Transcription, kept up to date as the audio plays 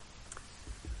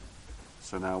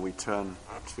So now we turn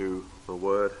to the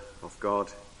Word of God,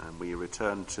 and we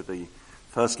return to the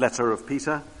first letter of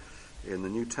Peter in the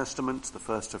New Testament, the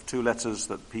first of two letters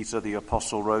that Peter the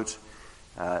Apostle wrote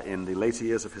in the later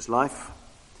years of his life.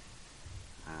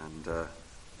 And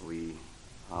we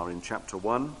are in chapter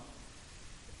 1. I'm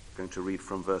going to read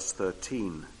from verse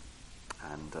 13,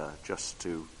 and just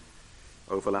to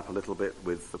overlap a little bit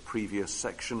with the previous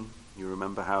section, you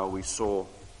remember how we saw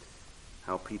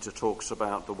how Peter talks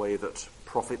about the way that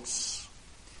prophets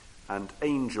and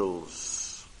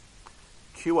angels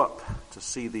queue up to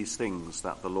see these things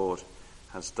that the Lord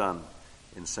has done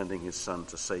in sending his Son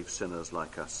to save sinners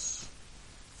like us,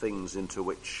 things into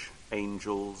which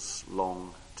angels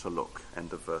long to look.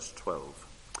 End of verse 12.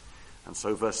 And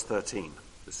so verse 13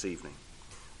 this evening.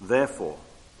 Therefore,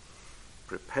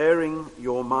 preparing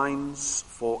your minds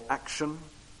for action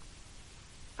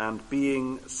and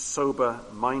being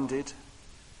sober-minded,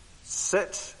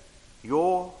 set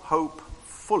your hope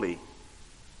fully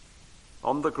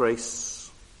on the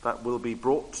grace that will be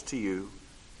brought to you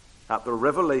at the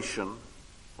revelation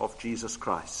of Jesus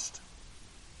Christ.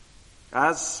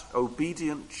 As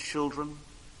obedient children,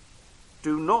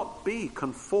 do not be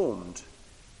conformed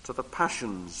to the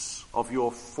passions of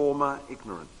your former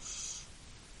ignorance,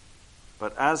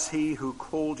 but as he who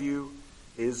called you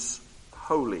is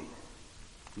holy,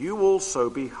 you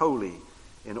also be holy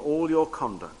in all your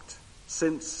conduct,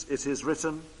 since it is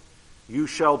written, "You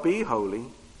shall be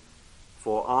holy,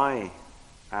 for I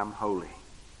am holy."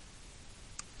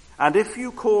 And if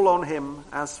you call on him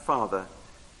as Father,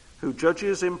 who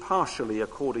judges impartially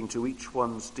according to each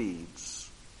one's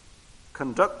deeds,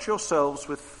 conduct yourselves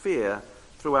with fear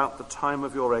throughout the time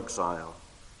of your exile,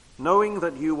 knowing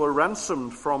that you were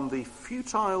ransomed from the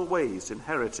futile ways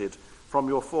inherited from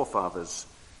your forefathers,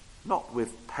 not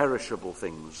with perishable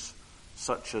things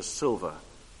such as silver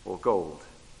or gold,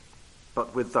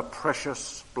 but with the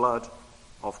precious blood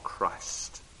of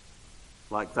Christ,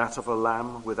 like that of a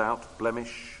lamb without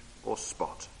blemish or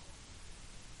spot.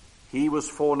 He was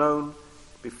foreknown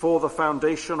before the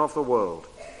foundation of the world,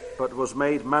 but was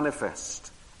made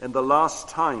manifest in the last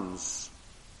times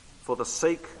for the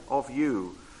sake of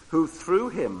you, who through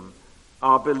him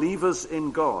are believers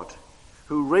in God,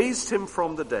 who raised him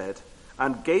from the dead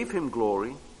and gave him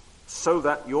glory, so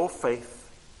that your faith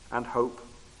and hope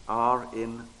are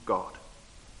in God.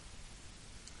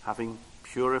 Having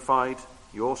purified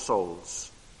your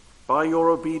souls by your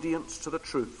obedience to the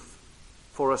truth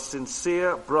for a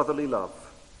sincere brotherly love,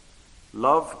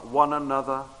 love one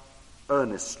another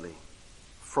earnestly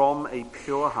from a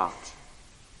pure heart,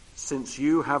 since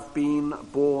you have been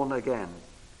born again,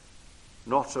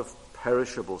 not of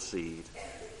perishable seed,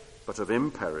 but of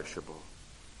imperishable,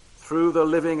 through the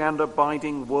living and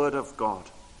abiding word of God.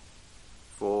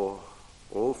 For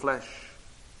all flesh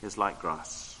is like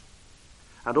grass,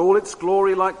 and all its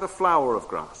glory like the flower of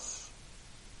grass.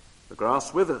 The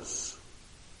grass withers,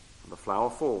 and the flower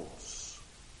falls,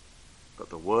 but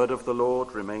the word of the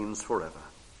Lord remains forever.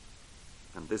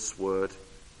 And this word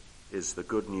is the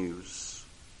good news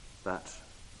that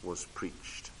was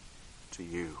preached to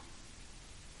you.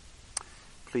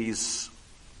 Please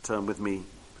turn with me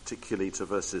particularly to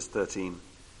verses 13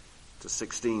 to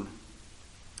 16.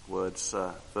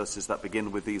 Verses that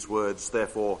begin with these words,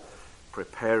 therefore,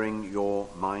 preparing your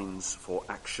minds for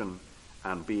action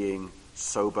and being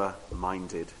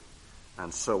sober-minded,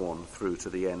 and so on through to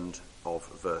the end of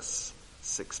verse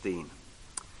 16.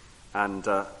 And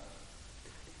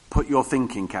put your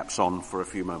thinking caps on for a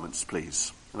few moments,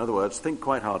 please. In other words, think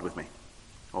quite hard with me.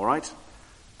 All right?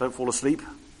 Don't fall asleep.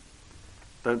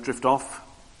 Don't drift off.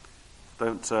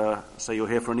 Don't say you're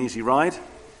here for an easy ride.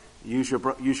 Use your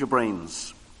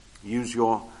brains. Use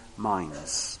your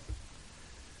minds.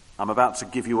 I'm about to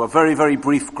give you a very, very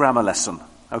brief grammar lesson.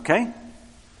 Okay?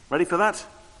 Ready for that?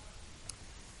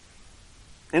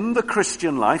 In the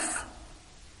Christian life,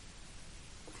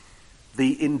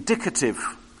 the indicative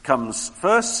comes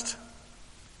first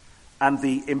and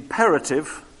the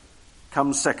imperative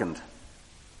comes second.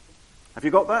 Have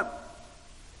you got that?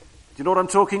 Do you know what I'm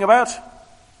talking about?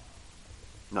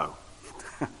 No.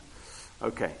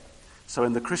 Okay. So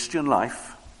in the Christian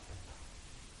life,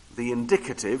 the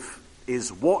indicative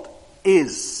is what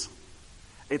is.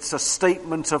 It's a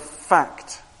statement of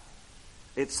fact.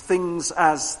 It's things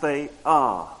as they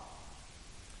are.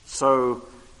 So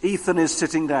Ethan is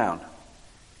sitting down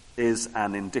is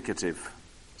an indicative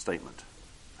statement.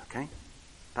 Okay?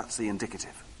 That's the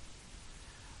indicative.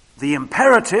 The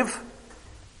imperative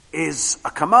is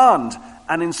a command,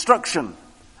 an instruction,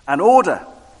 an order.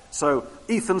 So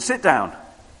Ethan, sit down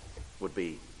would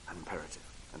be an imperative.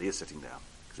 And he is sitting down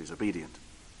because he's obedient.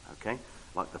 Okay?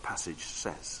 like the passage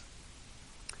says.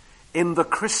 In the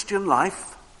Christian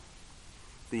life,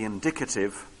 the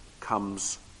indicative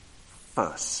comes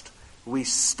first. We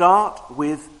start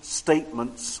with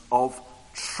statements of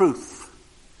truth,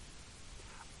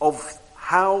 of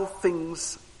how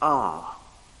things are,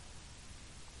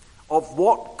 of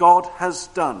what God has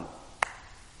done.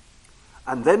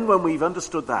 And then when we've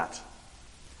understood that,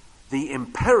 the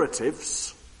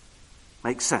imperatives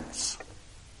make sense.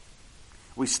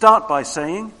 We start by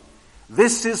saying,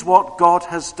 this is what God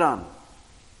has done.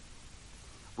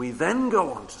 We then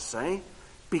go on to say,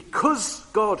 because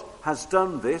God has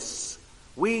done this,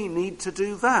 we need to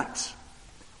do that.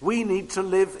 We need to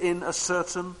live in a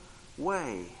certain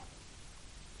way.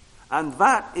 And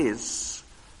that is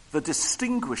the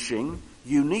distinguishing,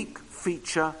 unique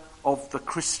feature of the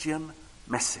Christian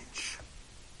message.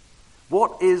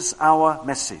 What is our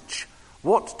message?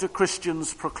 What do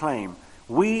Christians proclaim?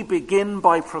 We begin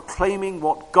by proclaiming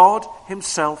what God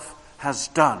himself has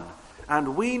done.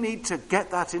 And we need to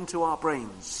get that into our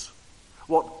brains.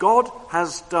 What God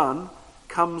has done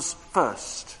comes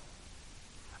first.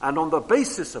 And on the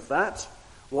basis of that,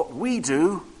 what we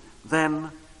do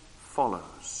then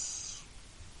follows.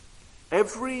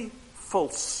 Every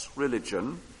false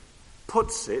religion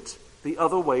puts it the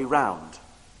other way round.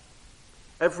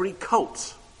 Every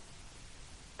cult,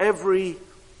 every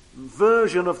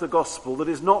version of the gospel that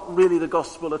is not really the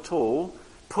gospel at all,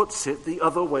 puts it the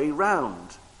other way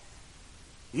round.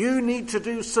 You need to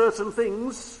do certain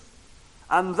things,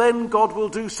 and then God will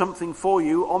do something for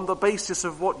you on the basis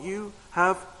of what you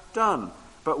have done.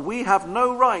 But we have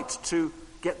no right to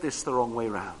get this the wrong way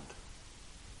round.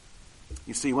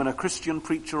 You see, when a Christian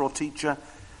preacher or teacher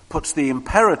puts the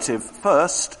imperative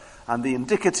first and the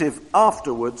indicative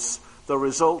afterwards, the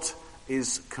result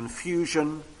is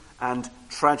confusion and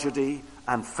tragedy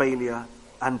and failure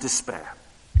and despair.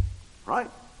 Right?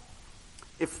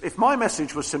 If my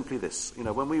message was simply this,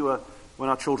 when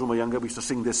our children were younger, we used to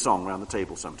sing this song around the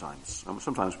table sometimes. And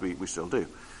sometimes we still do.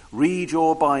 Read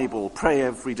your Bible, pray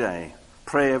every day.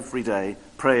 Pray every day,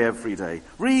 pray every day.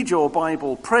 Read your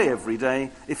Bible, pray every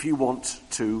day if you want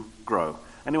to grow.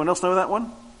 Anyone else know that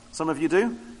one? Some of you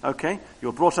do? Okay,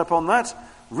 you're brought up on that.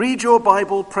 Read your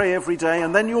Bible, pray every day,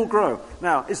 and then you'll grow.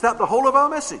 Now, is that the whole of our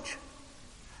message?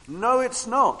 No, it's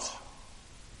not.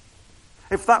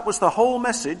 If that was the whole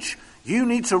message, you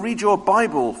need to read your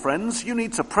Bible, friends. You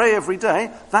need to pray every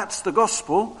day. That's the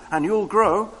gospel, and you'll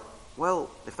grow.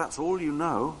 Well, if that's all you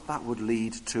know, that would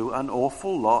lead to an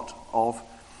awful lot of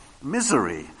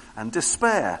misery and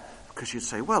despair. Because you'd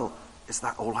say, well, is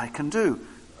that all I can do?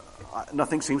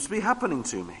 Nothing seems to be happening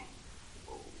to me.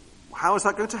 How is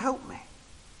that going to help me?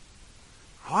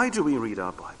 Why do we read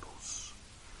our Bibles?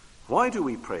 Why do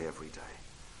we pray every day?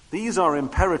 These are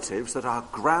imperatives that are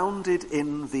grounded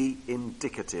in the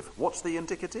indicative. What's the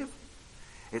indicative?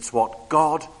 It's what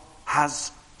God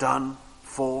has done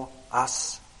for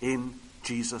us in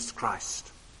Jesus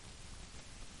Christ.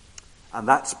 And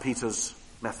that's Peter's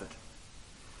method.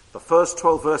 The first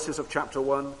 12 verses of chapter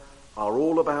 1 are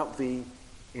all about the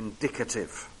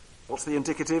indicative. What's the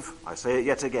indicative? I say it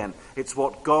yet again. It's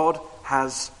what God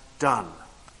has done.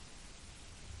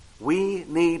 We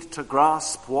need to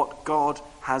grasp what God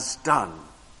has done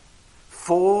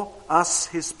for us,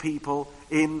 his people,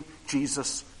 in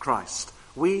Jesus Christ.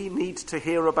 We need to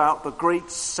hear about the great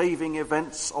saving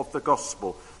events of the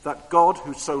gospel, that God,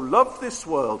 who so loved this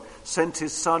world, sent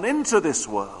his Son into this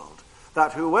world,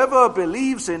 that whoever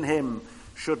believes in him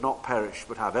should not perish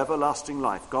but have everlasting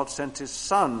life. God sent his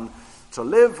Son to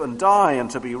live and die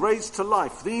and to be raised to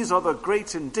life. These are the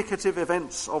great indicative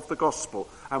events of the gospel.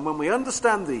 And when we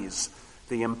understand these,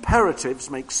 the imperatives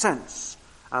make sense,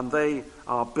 and they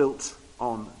are built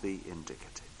on the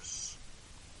indicatives.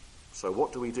 So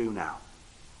what do we do now?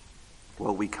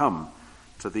 Well, we come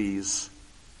to these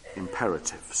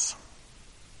imperatives.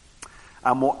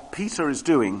 And what Peter is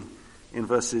doing in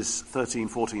verses 13,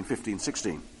 14, 15,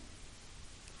 16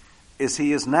 is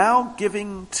he is now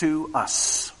giving to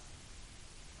us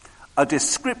a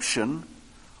description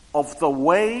of the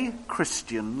way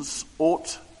Christians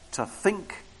ought to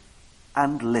think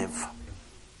and live.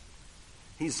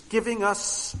 He's giving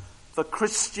us the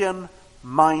Christian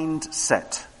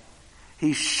mindset.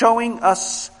 He's showing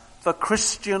us the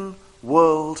Christian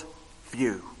world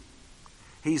view.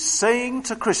 He's saying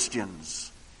to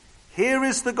Christians, here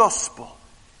is the gospel.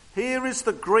 Here is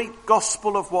the great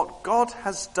gospel of what God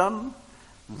has done.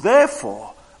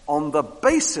 Therefore, on the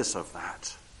basis of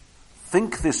that,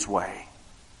 think this way,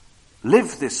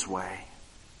 live this way,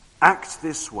 act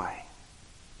this way.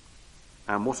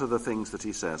 And what are the things that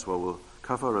he says? Well, we'll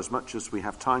cover as much as we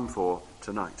have time for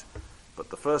tonight. But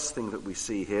the first thing that we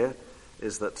see here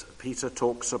is that Peter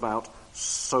talks about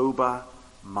sober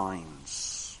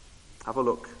minds. Have a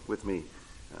look with me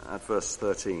at verse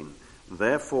 13.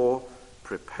 Therefore,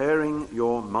 preparing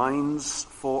your minds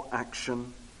for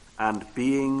action and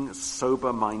being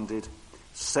sober-minded,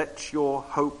 set your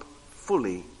hope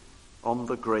fully on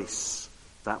the grace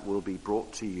that will be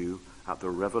brought to you at the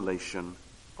revelation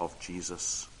of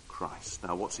Jesus Christ.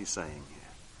 Now, what's he saying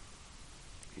here?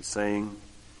 He's saying,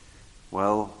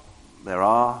 well, there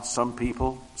are some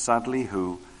people, sadly,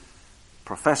 who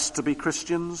profess to be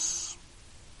Christians.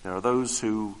 There are those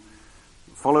who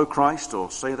follow Christ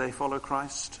or say they follow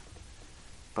Christ,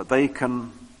 but they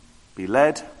can be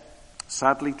led,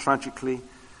 sadly, tragically,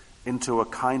 into a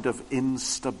kind of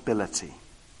instability,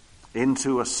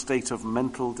 into a state of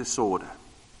mental disorder.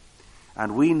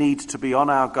 And we need to be on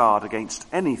our guard against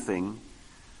anything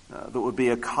that would be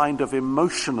a kind of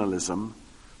emotionalism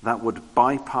that would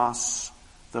bypass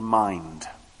the mind,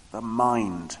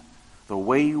 the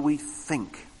way we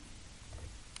think.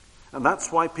 And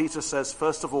that's why Peter says,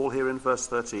 first of all, here in verse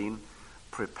 13,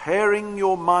 preparing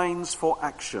your minds for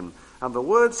action. And the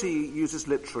words he uses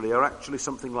literally are actually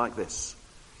something like this: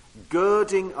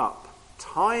 girding up,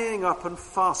 tying up and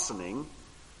fastening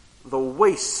the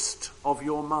waist of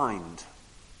your mind.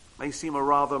 May seem a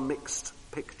rather mixed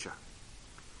picture,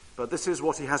 but this is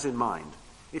what he has in mind.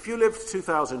 If you lived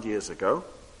 2,000 years ago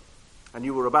and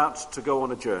you were about to go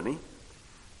on a journey,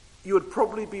 you would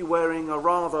probably be wearing a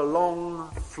rather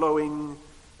long, flowing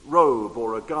robe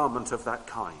or a garment of that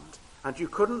kind. And you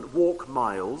couldn't walk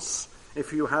miles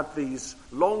if you had these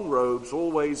long robes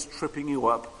always tripping you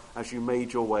up as you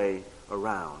made your way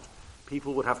around.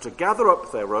 People would have to gather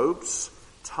up their robes,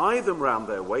 tie them round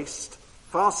their waist,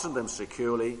 fasten them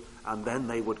securely, and then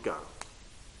they would go.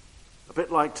 A bit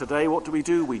like today, what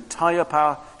do? We tie up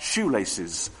our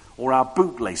shoelaces or our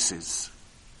bootlaces.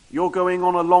 You're going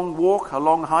on a long walk, a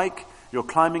long hike, you're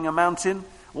climbing a mountain.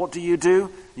 What do?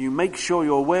 You make sure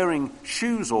you're wearing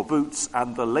shoes or boots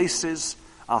and the laces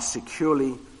are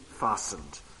securely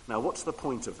fastened. Now, what's the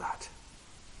point of that?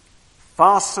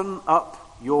 Fasten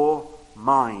up your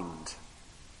mind,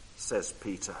 says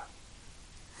Peter.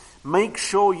 Make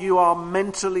sure you are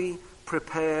mentally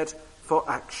prepared for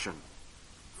action,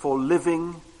 for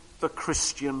living the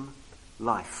Christian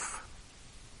life.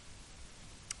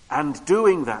 And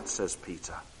doing that, says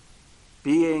Peter,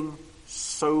 being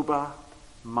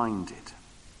sober-minded.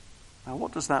 Now,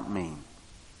 what does that mean?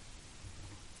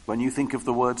 When you think of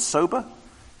the word sober,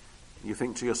 you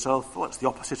think to yourself, well, it's the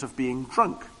opposite of being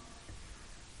drunk.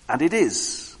 And it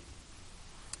is.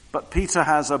 But Peter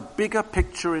has a bigger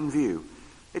picture in view.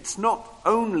 It's not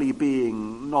only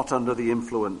being not under the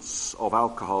influence of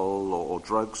alcohol or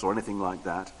drugs or anything like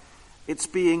that. It's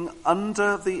being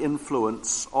under the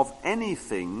influence of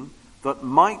anything that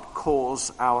might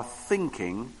cause our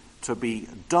thinking to be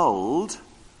dulled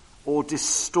or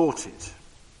distorted.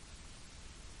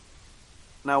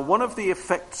 Now, one of the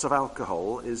effects of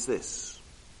alcohol is this.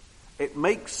 It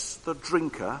makes the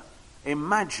drinker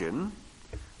imagine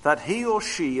that he or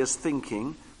she is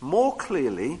thinking more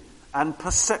clearly and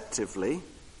perceptively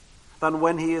than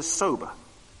when he is sober.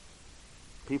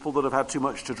 People that have had too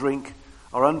much to drink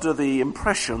are under the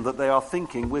impression that they are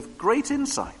thinking with great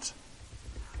insight.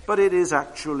 But it is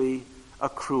actually a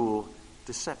cruel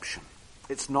deception.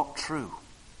 It's not true.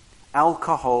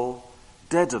 Alcohol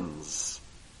deadens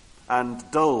and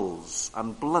dulls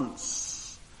and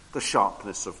blunts the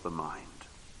sharpness of the mind.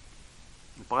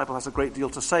 The Bible has a great deal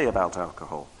to say about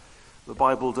alcohol. The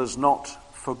Bible does not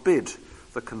forbid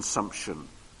the consumption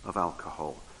of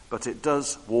alcohol, but it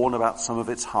does warn about some of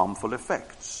its harmful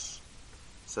effects.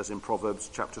 It says in Proverbs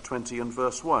chapter 20 and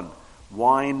verse 1,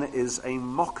 wine is a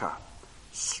mocker,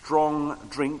 strong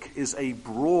drink is a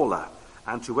brawler,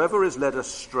 and whoever is led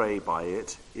astray by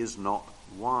it is not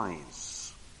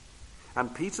wise.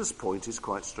 And Peter's point is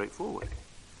quite straightforward.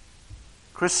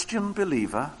 Christian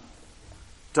believer,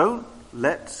 don't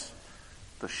let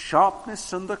the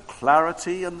sharpness and the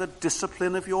clarity and the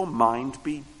discipline of your mind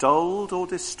be dulled or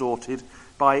distorted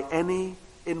by any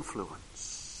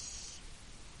influence.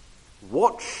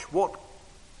 Watch what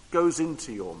goes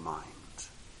into your mind.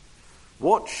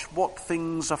 Watch what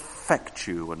things affect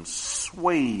you and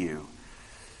sway you.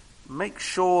 Make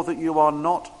sure that you are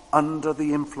not under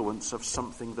the influence of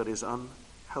something that is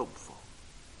unhelpful.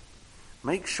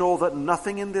 Make sure that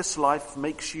nothing in this life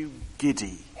makes you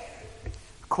giddy,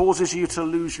 causes you to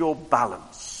lose your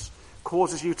balance,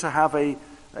 causes you to have a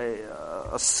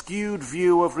skewed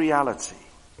view of reality.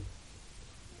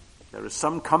 There is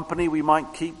some company we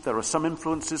might keep, there are some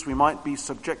influences we might be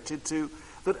subjected to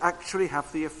that actually have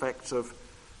the effect of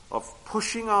of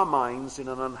pushing our minds in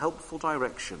an unhelpful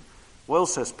direction. Well,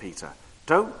 says Peter,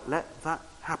 don't let that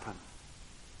happen.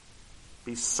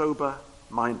 Be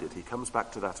sober-minded. He comes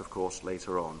back to that, of course,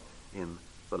 later on in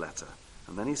the letter.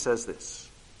 And then he says this,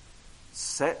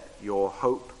 set your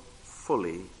hope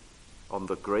fully on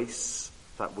the grace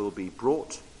that will be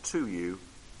brought to you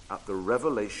at the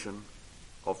revelation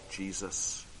of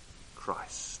Jesus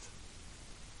Christ.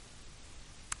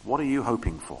 What are you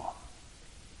hoping for?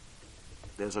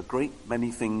 There's a great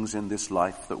many things in this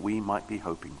life that we might be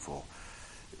hoping for.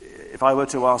 If I were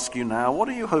to ask you now, what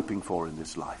are you hoping for in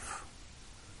this life?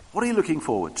 What are you looking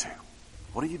forward to?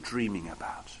 What are you dreaming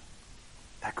about?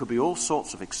 There could be all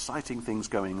sorts of exciting things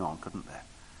going on, couldn't there?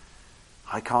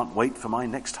 I can't wait for my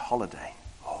next holiday.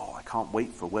 Oh, I can't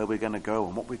wait for where we're going to go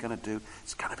and what we're going to do.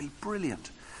 It's going to be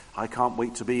brilliant. I can't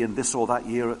wait to be in this or that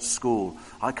year at school.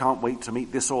 I can't wait to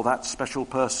meet this or that special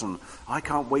person. I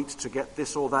can't wait to get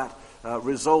this or that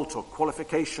result or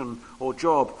qualification or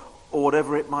job or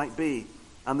whatever it might be.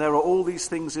 And there are all these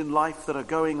things in life that are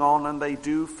going on, and they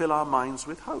do fill our minds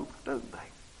with hope, don't they?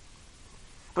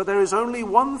 But there is only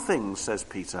one thing, says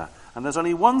Peter, and there's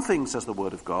only one thing, says the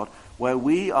Word of God, where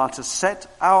we are to set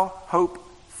our hope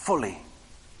fully,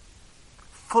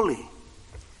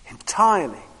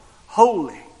 entirely,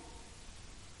 wholly.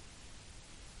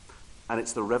 And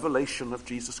it's the revelation of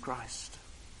Jesus Christ.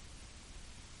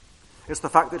 It's the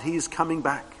fact that he's coming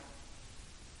back.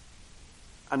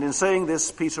 And in saying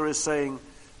this, Peter is saying,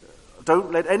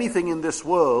 don't let anything in this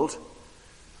world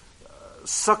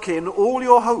suck in all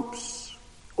your hopes,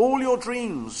 all your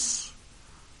dreams.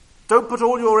 Don't put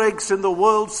all your eggs in the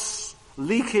world's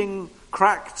leaking,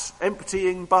 cracked,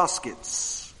 emptying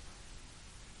baskets.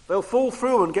 They'll fall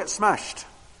through and get smashed.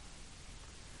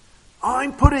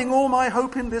 I'm putting all my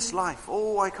hope in this life.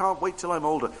 Oh, I can't wait till I'm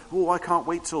older. Oh, I can't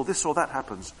wait till this or that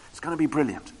happens. It's going to be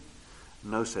brilliant.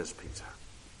 No, says Peter.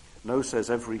 No, says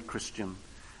every Christian.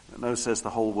 No, says the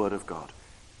whole Word of God.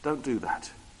 Don't do that.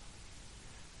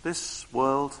 This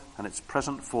world and its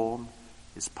present form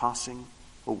is passing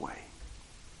away.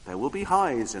 There will be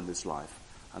highs in this life,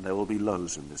 and there will be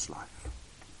lows in this life.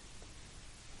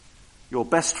 Your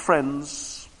best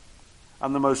friends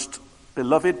and the most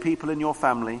beloved people in your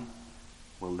family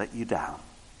will let you down.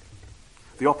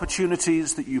 The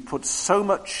opportunities that you put so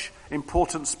much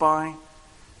importance by,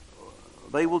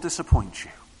 they will disappoint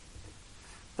you.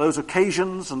 Those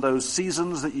occasions and those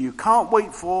seasons that you can't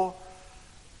wait for,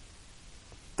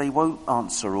 they won't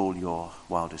answer all your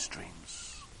wildest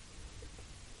dreams.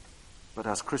 But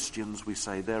as Christians, we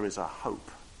say there is a hope,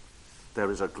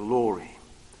 there is a glory,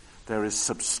 there is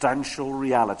substantial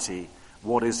reality.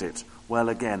 What is it? Well,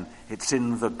 again, it's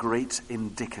in the great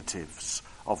indicatives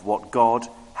of what God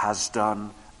has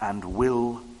done and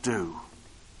will do.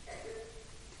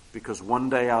 Because one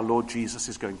day our Lord Jesus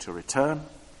is going to return,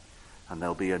 and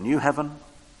there'll be a new heaven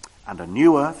and a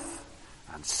new earth,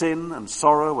 and sin and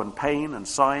sorrow and pain and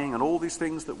sighing and all these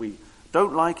things that we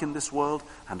don't like in this world,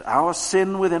 and our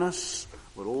sin within us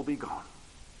will all be gone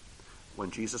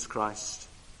when Jesus Christ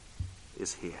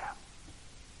is here.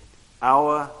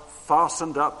 Our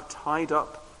fastened up, tied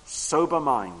up, sober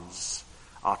minds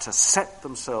are to set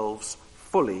themselves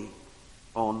fully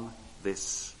on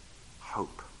this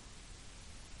hope.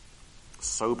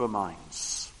 Sober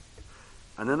minds.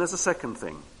 And then there's a second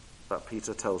thing that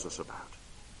Peter tells us about.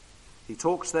 He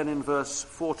talks then in verse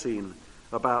 14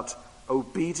 about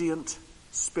obedient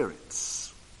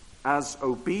spirits. As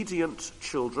obedient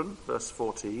children, verse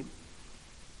 14,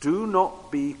 do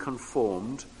not be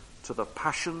conformed to the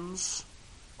passions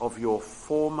of your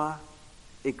former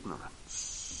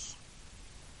ignorance.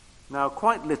 Now,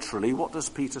 quite literally, what does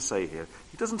Peter say here?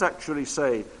 He doesn't actually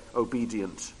say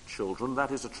obedient children.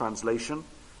 That is a translation.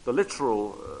 The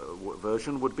literal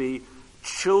version would be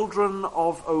children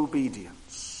of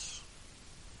obedience.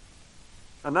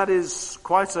 And that is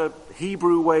quite a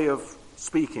Hebrew way of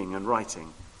speaking and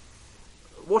writing.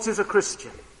 What is a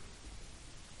Christian?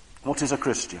 What is a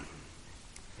Christian?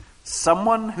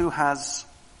 Someone who has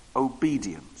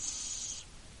obedience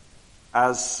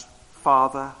as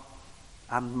father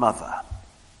and mother.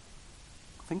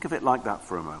 Think of it like that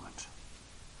for a moment.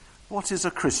 What is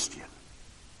a Christian?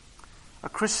 A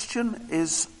Christian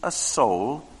is a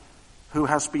soul who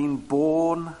has been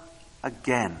born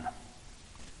again.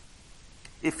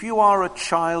 If you are a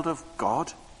child of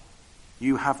God,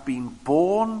 you have been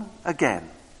born again.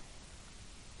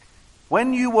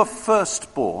 When you were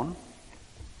first born,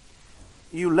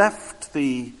 you left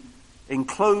the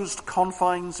enclosed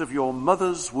confines of your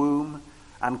mother's womb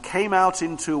and came out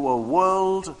into a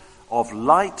world of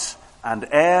light and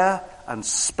air and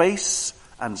space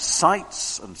and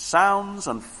sights and sounds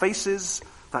and faces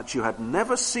that you had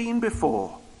never seen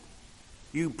before.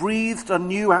 You breathed a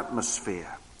new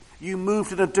atmosphere. You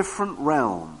moved in a different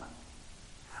realm.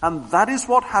 And that is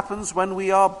what happens when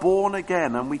we are born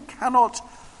again. And we cannot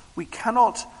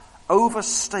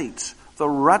overstate the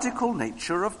radical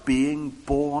nature of being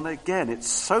born again. It's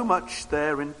so much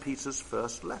there in Peter's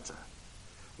first letter.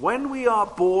 When we are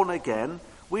born again,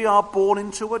 we are born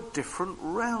into a different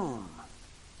realm.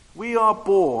 We are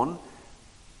born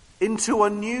into a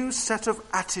new set of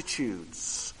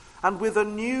attitudes and with a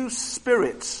new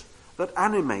spirit that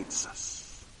animates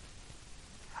us.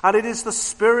 And it is the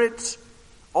spirit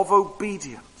of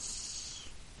obedience.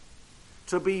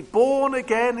 To be born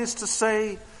again is to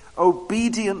say,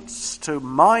 obedience to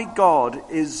my God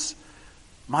is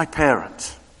my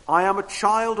parent. I am a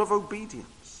child of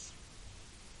obedience.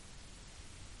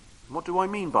 What do I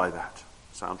mean by that?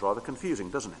 Sounds rather confusing,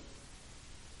 doesn't it?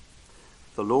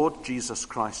 The Lord Jesus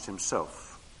Christ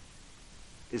himself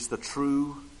is the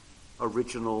true,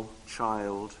 original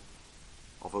child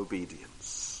of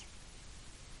obedience.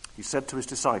 He said to his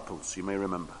disciples, you may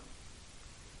remember,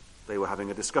 they were having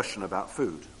a discussion about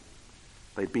food.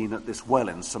 They'd been at this well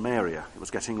in Samaria. It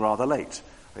was getting rather late.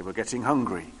 They were getting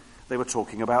hungry. They were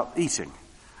talking about eating.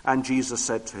 And Jesus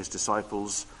said to his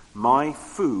disciples, my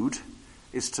food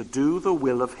is to do the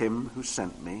will of him who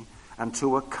sent me and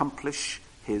to accomplish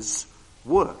his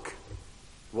work.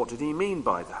 What did he mean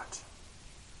by that?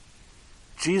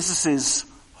 Jesus'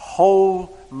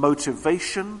 whole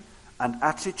motivation and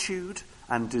attitude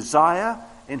and desire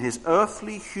in his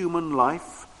earthly human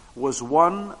life was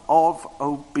one of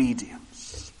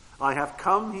obedience. I have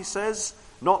come, he says,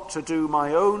 not to do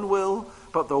my own will,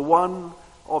 but the one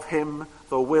of him,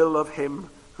 the will of him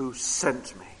who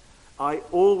sent me. I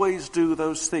always do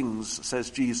those things, says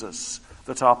Jesus,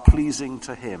 that are pleasing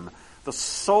to him. The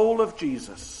soul of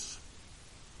Jesus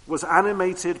was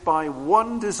animated by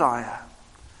one desire.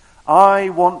 I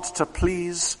want to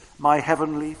please my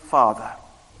heavenly Father.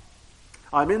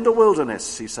 I'm in the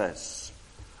wilderness, he says.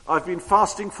 I've been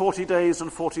fasting 40 days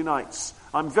and 40 nights.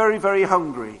 I'm very, very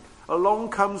hungry. Along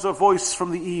comes a voice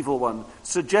from the evil one,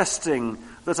 suggesting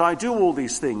that I do all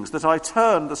these things, that I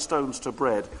turn the stones to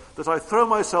bread, that I throw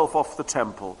myself off the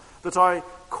temple, that I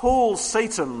call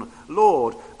Satan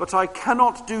Lord, but I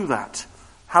cannot do that,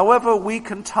 however weak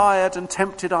and tired and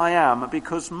tempted I am,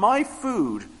 because my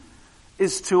food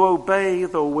is to obey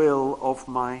the will of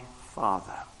my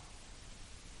Father.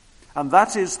 And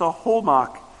that is the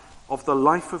hallmark of the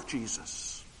life of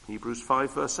Jesus. Hebrews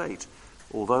 5 verse 8.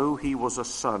 Although he was a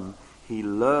son, he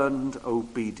learned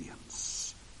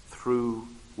obedience through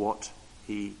what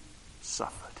he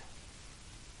suffered.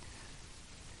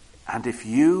 And if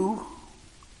you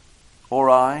or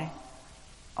I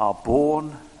are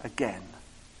born again,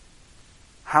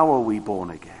 how are we born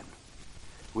again?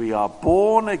 We are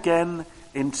born again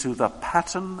into the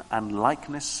pattern and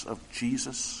likeness of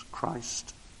Jesus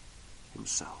Christ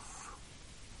himself.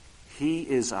 He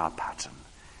is our pattern.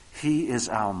 He is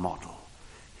our model.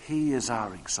 He is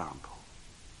our example.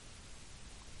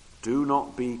 Do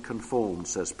not be conformed,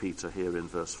 says Peter here in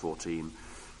verse 14,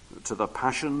 to the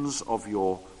passions of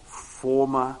your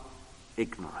former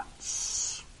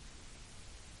ignorance.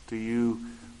 Do you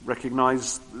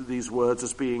recognize these words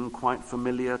as being quite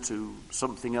familiar to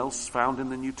something else found in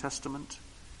the New Testament?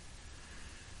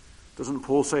 Doesn't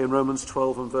Paul say in Romans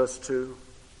 12 and verse 2,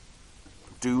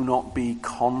 do not be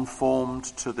conformed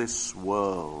to this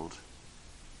world,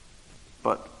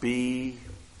 but be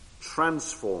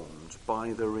transformed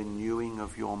by the renewing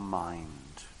of your mind.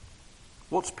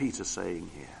 What's Peter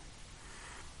saying here?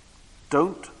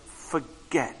 Don't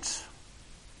forget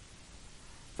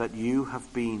that you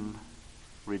have been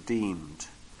redeemed.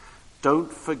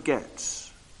 Don't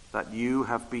forget that you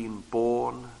have been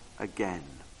born again.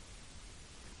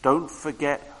 Don't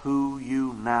forget who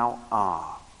you now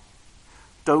are.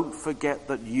 Don't forget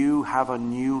that you have a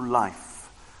new life,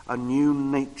 a new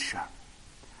nature,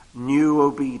 new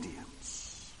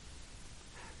obedience.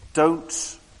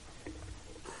 Don't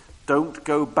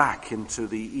go back into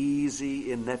the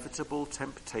easy, inevitable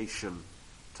temptation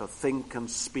to think and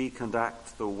speak and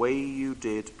act the way you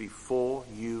did before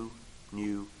you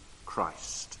knew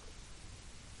Christ.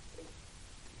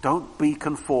 Don't be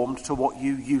conformed to what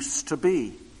you used to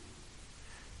be.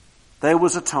 There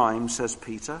was a time, says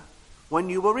Peter, when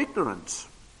you were ignorant.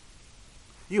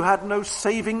 You had no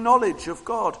saving knowledge of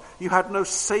God. You had no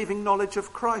saving knowledge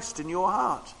of Christ in your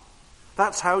heart.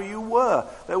 That's how you were.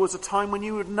 There was a time when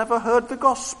you had never heard the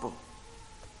gospel.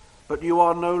 But you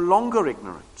are no longer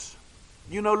ignorant.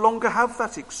 You no longer have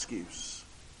that excuse.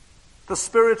 The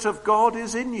Spirit of God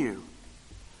is in you.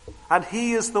 And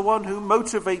he is the one who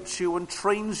motivates you and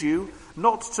trains you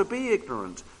not to be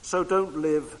ignorant, so don't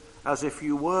live as if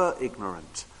you were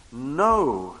ignorant.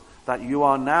 Know that you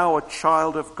are now a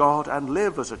child of God and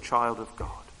live as a child of God.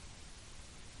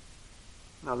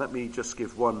 Now let me just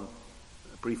give one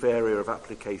brief area of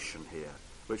application here,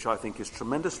 which I think is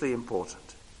tremendously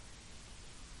important.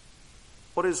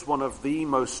 What is one of the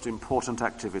most important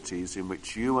activities in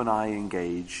which you and I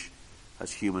engage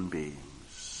as human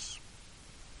beings?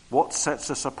 What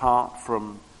sets us apart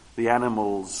from the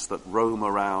animals that roam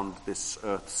around this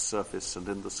earth's surface and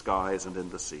in the skies and in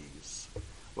the seas?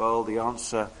 Well, the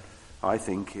answer, I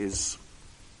think, is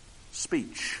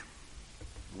speech.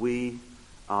 We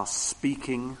are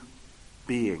speaking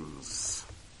beings.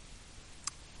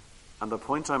 And the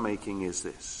point I'm making is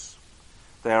this: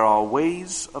 there are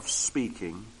ways of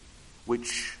speaking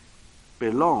which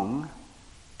belong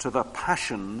to the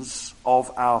passions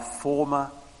of our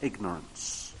former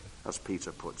ignorance, as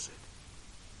Peter puts it.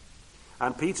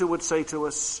 And Peter would say to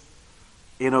us,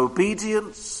 in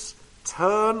obedience,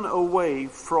 turn away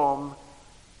from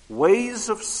ways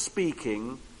of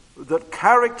speaking that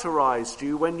characterized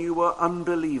you when you were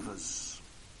unbelievers.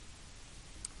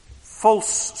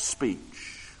 False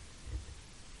speech,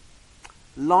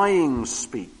 lying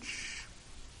speech,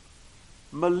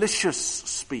 malicious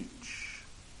speech,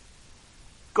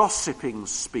 gossiping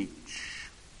speech,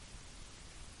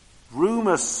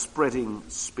 rumor-spreading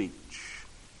speech,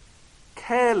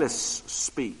 careless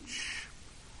speech,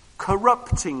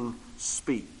 corrupting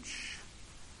speech,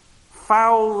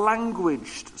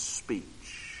 foul-languaged speech,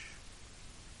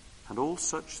 and all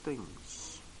such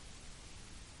things.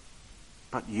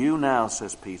 But you now,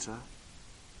 says Peter,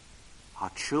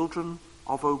 are children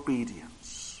of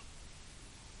obedience.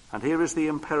 And here is the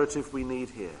imperative we need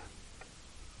here.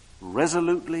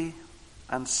 Resolutely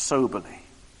and soberly,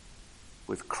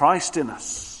 with Christ in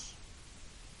us,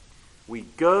 we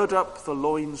gird up the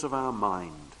loins of our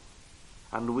mind,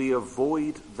 and we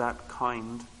avoid that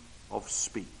kind of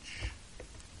speech.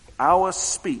 Our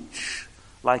speech,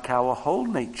 like our whole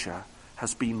nature,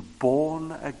 has been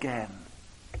born again.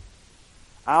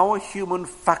 Our human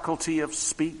faculty of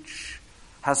speech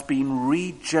has been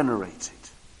regenerated.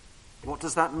 What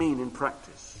does that mean in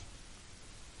practice?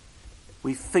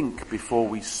 We think before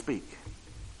we speak.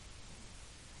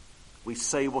 We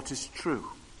say what is true.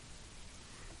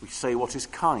 We say what is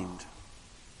kind.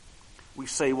 We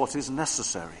say what is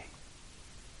necessary.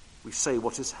 We say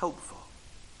what is helpful.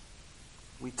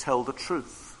 We tell the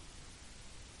truth.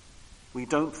 We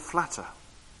don't flatter,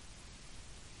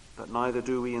 but neither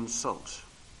do we insult.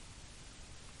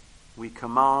 We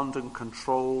command and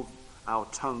control our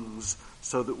tongues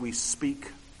so that we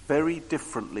speak very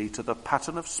differently to the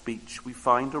pattern of speech we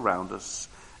find around us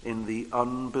in the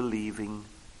unbelieving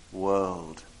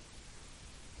world.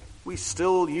 We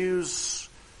still use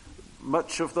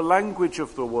much of the language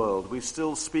of the world. We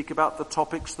still speak about the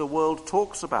topics the world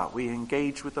talks about. We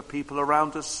engage with the people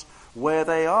around us where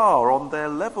they are, on their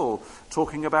level,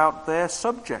 talking about their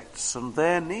subjects and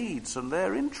their needs and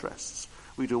their interests.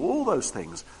 We do all those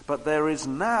things. But there is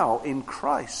now in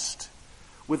Christ,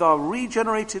 with our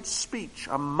regenerated speech,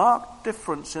 a marked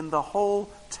difference in the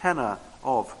whole tenor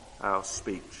of our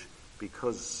speech,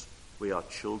 because we are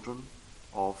children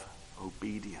of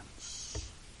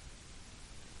obedience.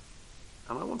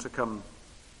 And I want to come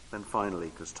then finally,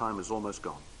 because time is almost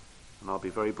gone, and I'll be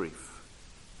very brief.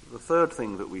 The third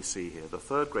thing that we see here, the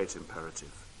third great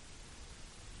imperative,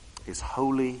 is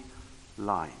holy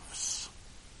lives.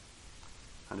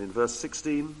 And in verse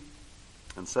 16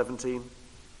 and 17,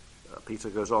 Peter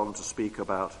goes on to speak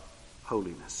about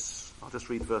holiness. I'll just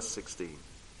read verse 15.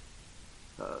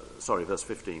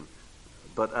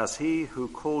 But as he who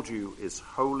called you is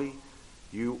holy,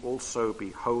 you also be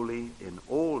holy in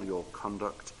all your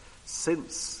conduct,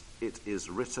 since it is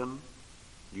written,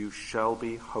 you shall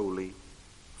be holy,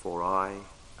 for I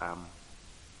am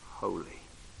holy.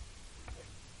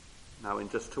 Now, in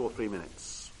just 2 or 3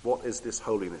 minutes, what is this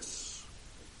holiness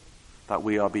that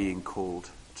we are being called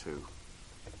to?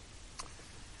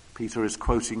 Peter is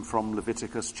quoting from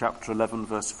Leviticus chapter 11,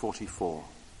 verse 44.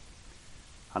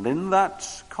 And in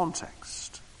that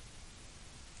context,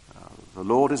 the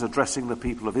Lord is addressing the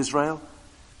people of Israel,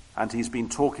 and he's been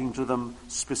talking to them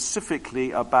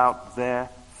specifically about their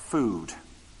food,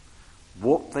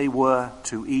 what they were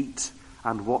to eat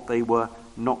and what they were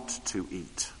not to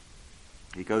eat.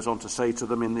 He goes on to say to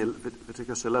them in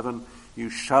Leviticus 11, you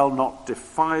shall not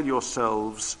defile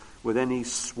yourselves with any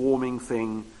swarming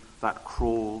thing that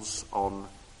crawls on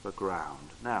the ground.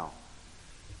 Now,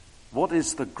 what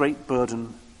is the great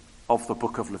burden of the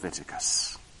book of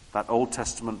Leviticus, that Old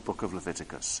Testament book of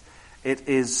Leviticus? It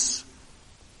is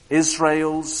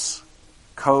Israel's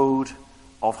code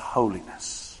of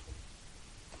holiness.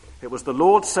 It was the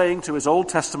Lord saying to his Old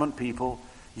Testament people,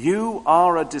 you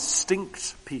are a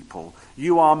distinct people.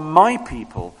 You are my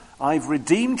people. I've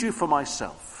redeemed you for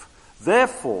myself.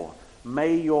 Therefore,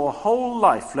 may your whole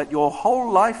life, let your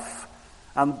whole life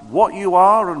and what you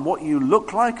are and what you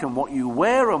look like and what you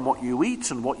wear and what you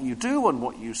eat and what you do and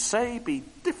what you say be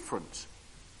different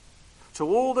to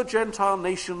all the Gentile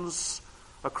nations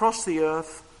across the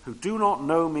earth who do not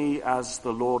know me as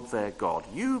the Lord their God.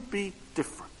 You be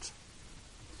different.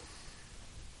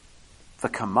 The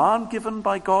command given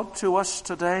by God to us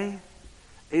today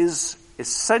is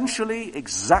essentially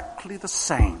exactly the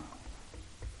same.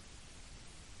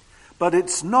 But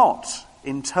it's not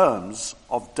in terms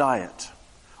of diet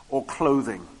or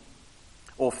clothing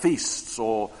or feasts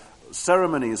or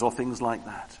ceremonies or things like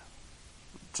that,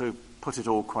 to put it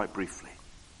all quite briefly.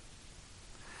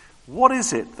 What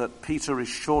is it that Peter is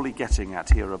surely getting at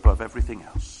here above everything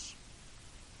else?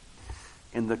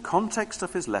 In the context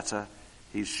of his letter,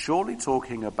 he's surely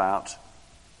talking about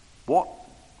what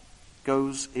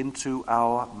goes into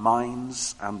our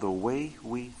minds and the way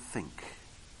we think.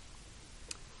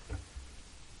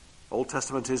 Old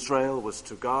Testament Israel was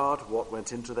to guard what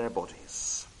went into their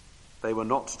bodies. They were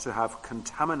not to have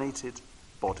contaminated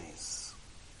bodies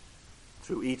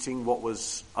through eating what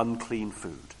was unclean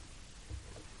food.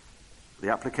 The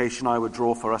application I would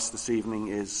draw for us this evening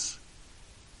is,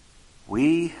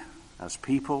 we, as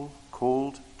people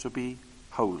called to be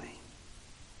holy,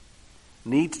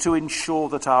 need to ensure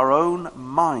that our own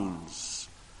minds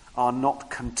are not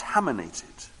contaminated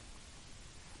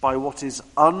by what is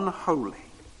unholy,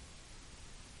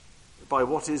 by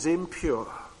what is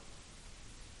impure.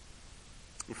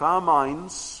 If our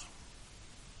minds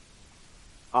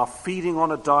are feeding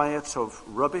on a diet of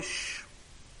rubbish,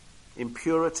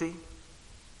 impurity,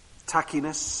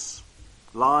 tackiness,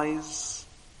 lies,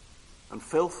 and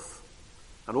filth,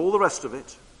 and all the rest of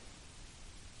it,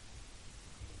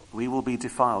 we will be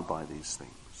defiled by these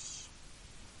things.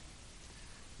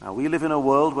 Now, we live in a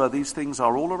world where these things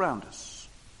are all around us,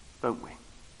 don't we?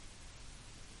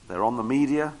 They're on the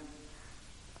media,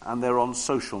 and they're on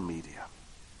social media.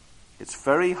 It's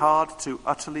very hard to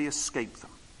utterly escape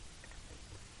them.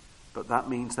 But that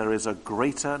means there is a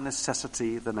greater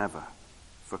necessity than ever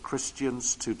for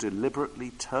Christians to deliberately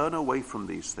turn away from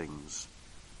these things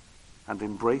and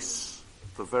embrace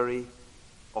the very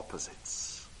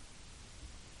opposites.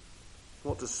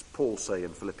 What does Paul say in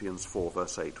Philippians 4,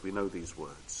 verse 8? We know these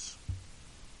words.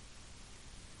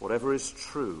 Whatever is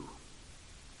true,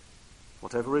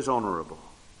 whatever is honorable,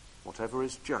 whatever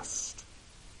is just,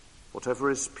 whatever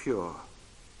is pure,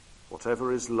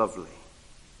 whatever is lovely,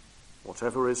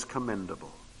 whatever is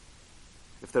commendable,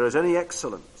 if there is any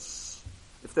excellence,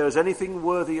 if there is anything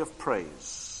worthy of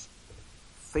praise,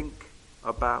 think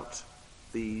about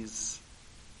these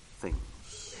things.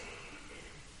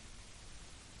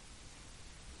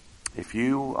 If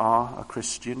you are a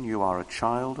Christian, you are a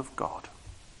child of God.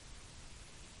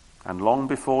 And long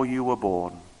before you were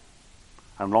born,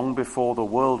 and long before the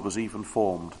world was even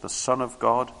formed, the Son of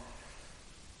God,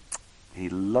 he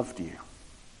loved you.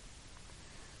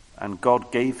 And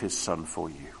God gave his Son for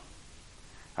you.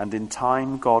 And in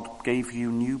time, God gave you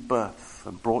new birth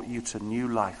and brought you to new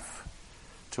life,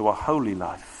 to a holy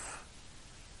life.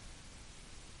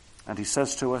 And he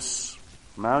says to us,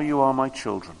 now you are my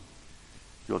children.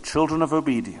 You're children of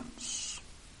obedience.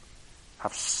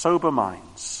 Have sober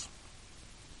minds.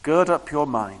 Gird up your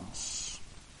minds.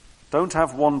 Don't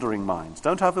have wandering minds.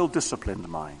 Don't have ill-disciplined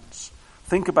minds.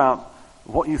 Think about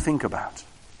what you think about.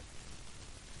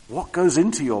 What goes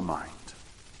into your mind?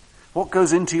 What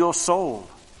goes into your soul?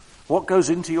 What goes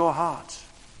into your heart?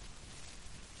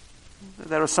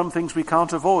 There are some things we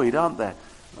can't avoid, aren't there?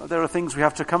 There are things we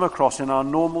have to come across in our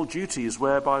normal duties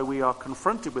whereby we are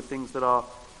confronted with things that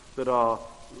are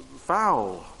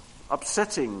foul,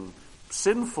 upsetting,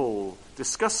 sinful,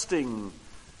 disgusting,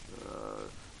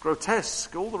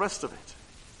 grotesque, all the rest of it.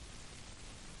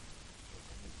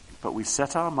 But we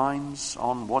set our minds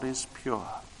on what is pure.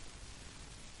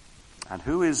 And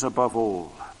who is above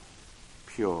all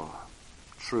pure,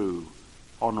 true,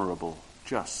 honorable,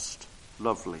 just,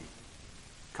 lovely,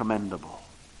 commendable,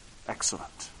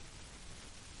 excellent?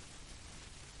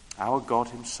 Our God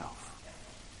himself.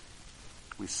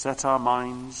 We set our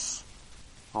minds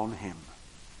on him.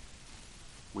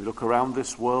 We look around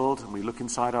this world and we look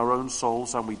inside our own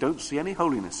souls and we don't see any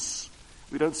holiness.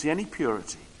 We don't see any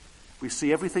purity. We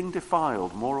see everything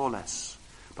defiled, more or less.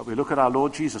 But we look at our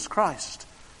Lord Jesus Christ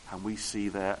and we see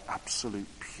their absolute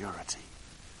purity,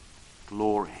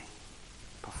 glory,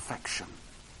 perfection,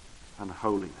 and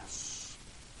holiness.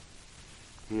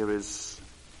 Here is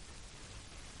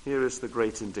Here is the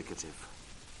great indicative.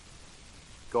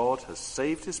 God has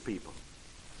saved his people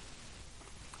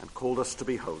and called us to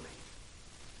be holy.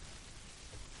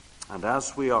 And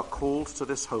as we are called to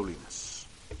this holiness,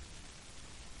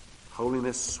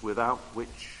 holiness without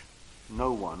which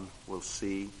no one will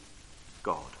see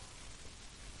God,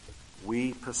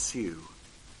 we pursue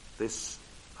this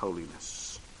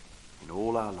holiness in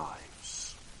all our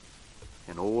lives,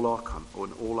 in all our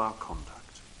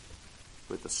conduct,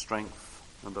 with the strength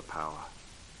and the power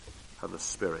and the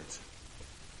Spirit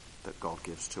that God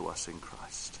gives to us in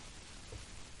Christ.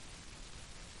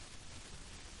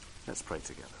 Let's pray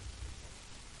together.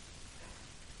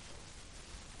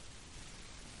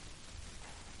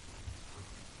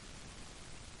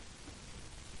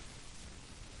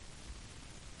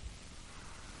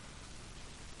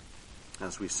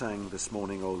 As we sang this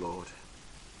morning, O Lord,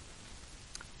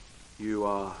 you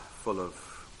are full of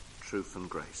truth and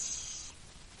grace,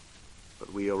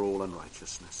 but we are all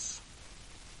unrighteousness.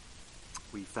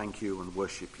 We thank you and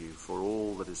worship you for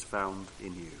all that is found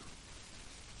in you.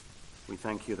 We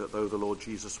thank you that though the Lord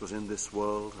Jesus was in this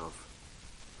world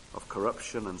of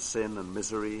corruption and sin and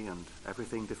misery and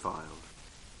everything defiled,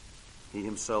 he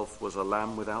himself was a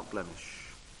lamb without blemish.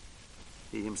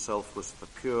 He himself was the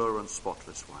pure and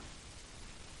spotless one.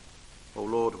 O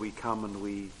Lord, we come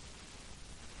and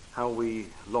how we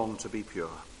long to be pure.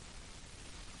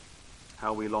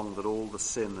 How we long that all the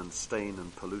sin and stain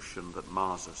and pollution that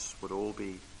mars us would all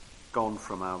be gone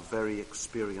from our very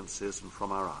experiences and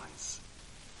from our eyes.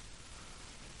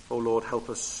 O Lord, help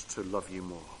us to love you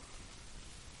more,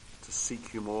 to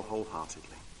seek you more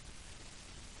wholeheartedly.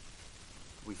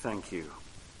 We thank you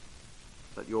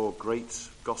that your great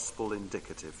gospel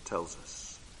indicative tells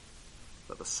us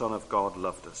that the Son of God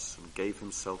loved us and gave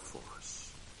himself for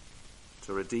us,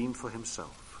 to redeem for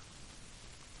himself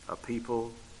a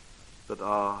people that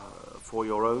are for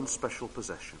your own special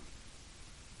possession,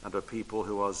 and a people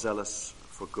who are zealous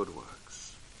for good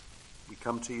works. We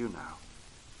come to you now.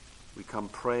 We come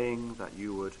praying that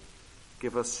you would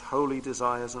give us holy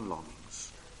desires and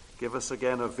longings. Give us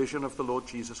again a vision of the Lord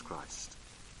Jesus Christ.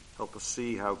 Help us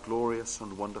see how glorious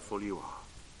and wonderful you are.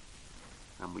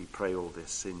 And we pray all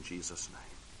this in Jesus' name.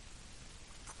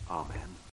 Amen.